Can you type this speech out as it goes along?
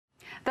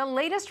The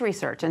latest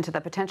research into the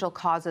potential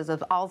causes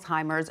of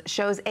Alzheimer's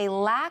shows a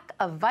lack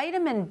of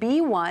vitamin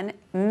B1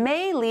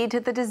 may lead to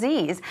the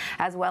disease,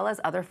 as well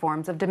as other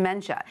forms of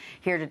dementia.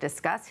 Here to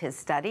discuss his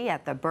study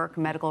at the Burke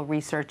Medical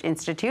Research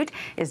Institute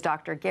is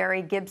Dr.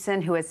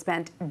 Gibson, who has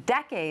spent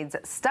decades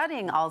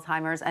studying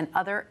Alzheimer's and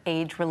other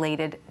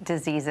age-related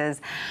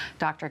diseases.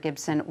 Dr.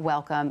 Gibson,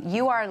 welcome.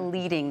 You are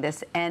leading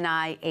this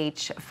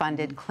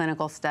NIH-funded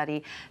clinical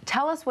study.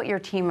 Tell us what your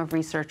team of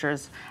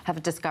researchers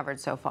have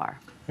discovered so far.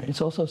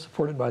 It's also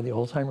supported by the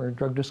Alzheimer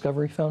Drug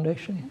Discovery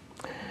Foundation.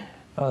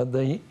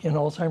 In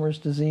Alzheimer's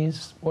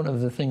disease, one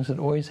of the things that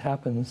always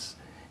happens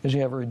is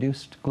you have a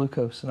reduced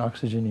glucose and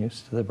oxygen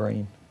use to the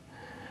brain.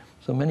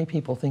 So many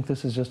people think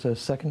this is just a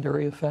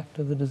secondary effect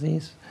of the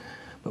disease,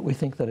 but we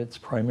think that it's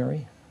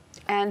primary.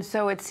 And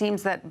so it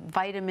seems that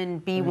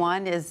vitamin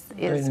B1 is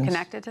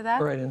connected to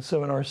that? Right, and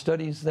so in our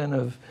studies then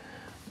of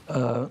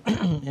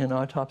in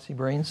autopsy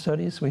brain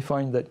studies, we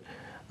find that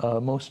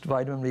most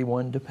vitamin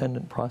B1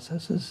 dependent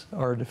processes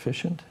are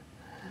deficient.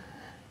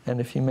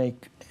 And if you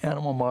make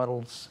animal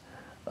models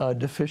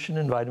deficient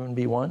in vitamin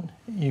B1,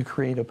 you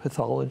create a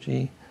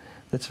pathology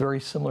that's very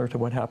similar to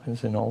what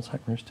happens in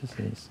Alzheimer's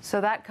disease. So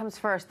that comes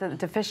first, the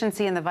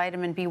deficiency in the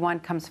vitamin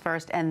B1 comes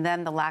first, and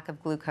then the lack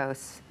of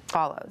glucose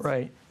follows.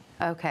 Right.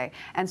 Okay,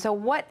 and so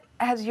what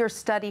has your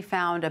study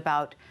found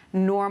about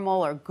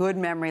normal or good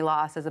memory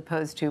loss as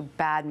opposed to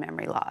bad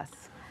memory loss?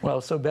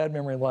 Well, so bad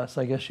memory loss,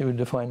 I guess you would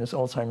define as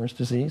Alzheimer's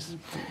disease.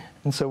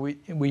 And so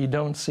we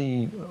don't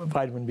see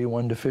vitamin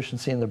B1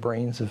 deficiency in the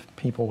brains of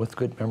people with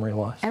good memory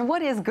loss. And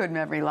what is good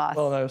memory loss?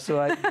 Well, no,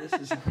 so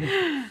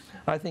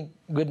I think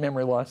good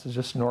memory loss is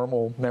just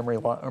normal memory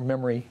or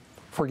memory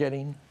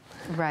forgetting.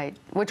 Right,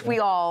 which we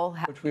all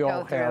go through,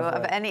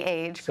 of any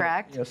age, so,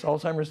 correct? Yes,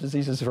 Alzheimer's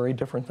disease is very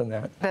different than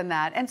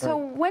that. And so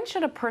when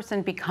should a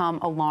person become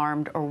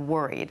alarmed or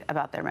worried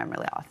about their memory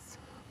loss?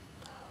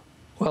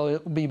 Well,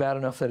 it will be bad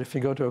enough that if you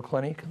go to a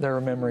clinic, there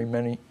are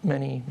many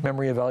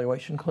memory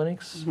evaluation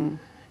clinics. Mm-hmm.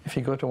 If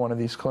you go to one of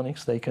these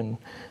clinics, they can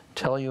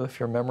tell you if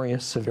your memory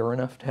is severe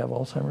enough to have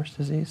Alzheimer's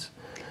disease.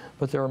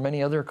 But there are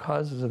many other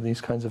causes of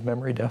these kinds of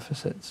memory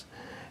deficits.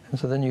 And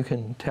so then you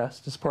can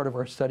test. As part of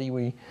our study,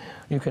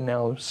 you can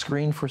now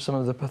screen for some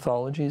of the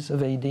pathologies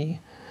of AD.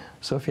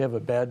 So if you have a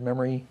bad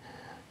memory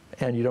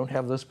and you don't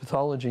have those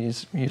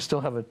pathologies, you still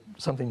have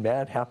something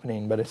bad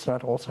happening, but it's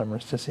not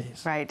Alzheimer's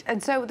disease. Right.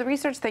 And so the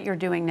research that you're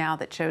doing now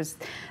that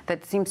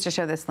seems to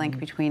show this link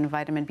between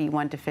vitamin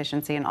B1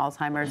 deficiency and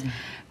Alzheimer's,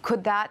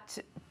 could that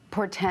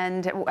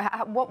portend,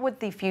 what would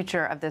the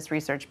future of this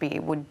research be?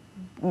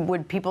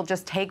 Would people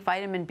just take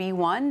vitamin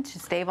B1 to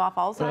stave off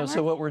Alzheimer's?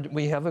 So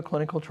we have a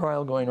clinical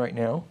trial going right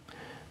now.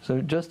 So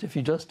if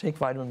you just take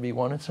vitamin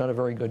B1, it's not a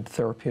very good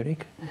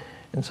therapeutic.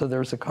 And so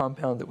there's a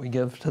compound that we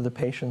give to the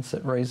patients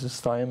that raises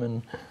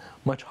thiamine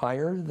much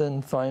higher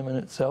than thiamine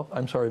itself.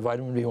 I'm sorry,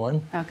 vitamin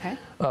B1. Okay.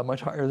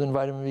 Much higher than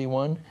vitamin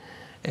B1.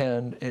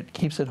 And it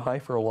keeps it high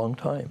for a long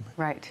time.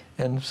 Right.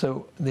 And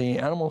so the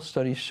animal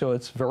studies show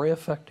it's very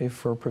effective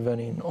for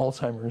preventing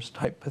Alzheimer's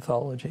type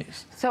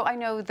pathologies. So I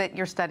know that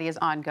your study is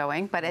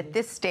ongoing, but at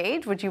this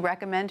stage, would you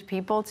recommend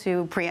people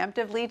to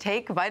preemptively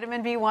take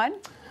vitamin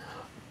B1?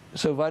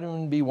 So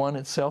vitamin B1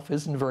 itself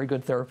isn't a very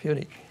good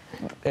therapeutic.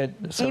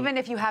 Even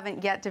if you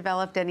haven't yet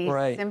developed any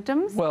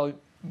symptoms? Well,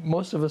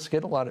 most of us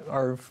get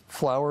our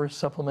flour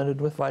supplemented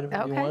with vitamin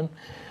B1.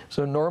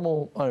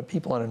 So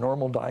people on a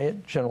normal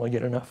diet generally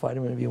get enough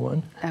vitamin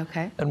B1.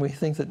 Okay. And we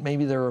think that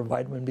maybe there are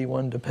vitamin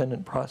B1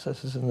 dependent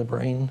processes in the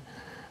brain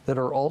that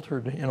are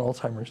altered in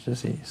Alzheimer's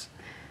disease.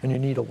 And you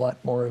need a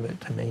lot more of it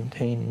to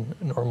maintain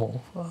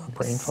normal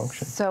brain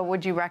function. So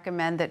would you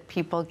recommend that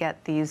people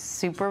get these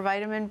super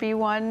vitamin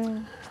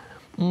B1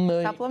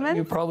 supplements?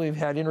 You probably have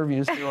had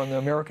interviews here on the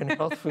American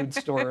health food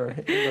store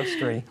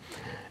industry.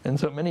 And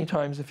so many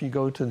times if you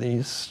go to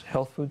these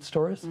health food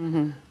stores,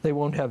 they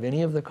won't have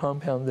any of the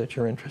compound that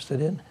you're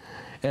interested in.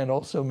 And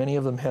also many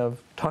of them have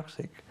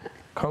toxic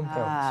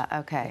compounds.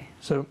 Okay.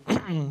 So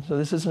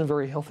this isn't a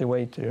very healthy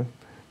way to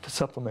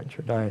supplement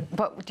your diet.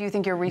 But do you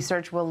think your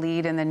research will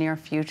lead in the near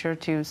future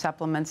to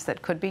supplements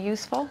that could be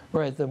useful?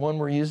 Right, the one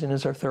we're using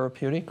is our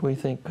therapeutic, we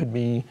think could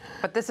be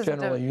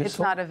generally useful. It's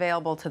not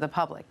available to the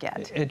public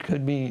yet? It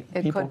could be,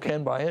 people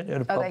can buy it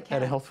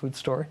at a health food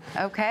store.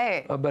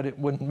 Okay. But it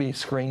wouldn't be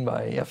screened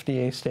by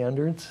FDA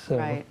standards, so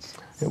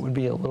it would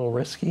be a little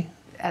risky.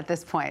 At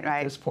this point, right?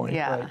 At this point,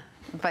 yeah. right.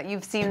 But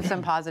you've seen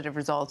some positive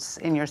results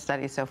in your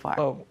study so far.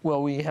 Oh,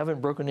 well, we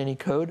haven't broken any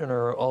code in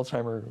our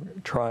Alzheimer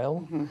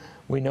trial.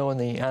 We know in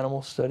the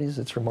animal studies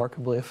it's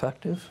remarkably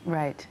effective.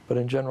 Right. But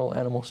in general,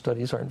 animal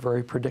studies aren't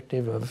very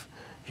predictive of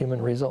human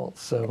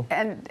results. So.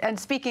 And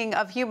speaking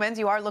of humans,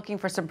 you are looking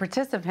for some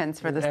participants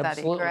for the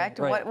study, correct?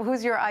 Right.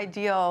 Who's your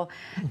ideal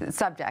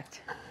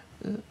subject?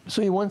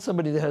 So you want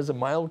somebody that has a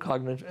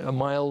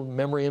mild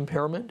memory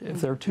impairment.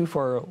 If they're too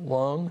far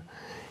along,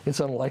 it's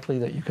unlikely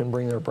that you can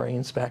bring their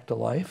brains back to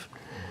life.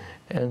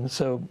 And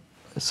so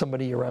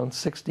somebody around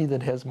 60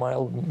 that has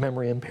mild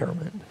memory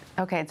impairment.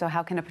 Okay, and so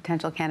how can a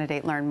potential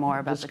candidate learn more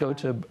about Just go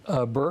to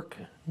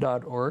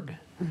burke.org,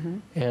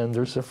 and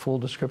there's a full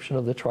description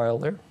of the trial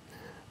there.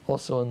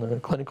 also in the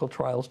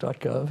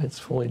clinicaltrials.gov. It's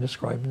fully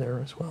described there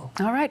as well.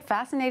 All right,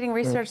 fascinating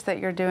research that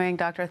you're doing,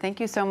 Doctor. Thank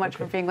you so much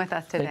for being with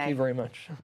us today. Thank you very much.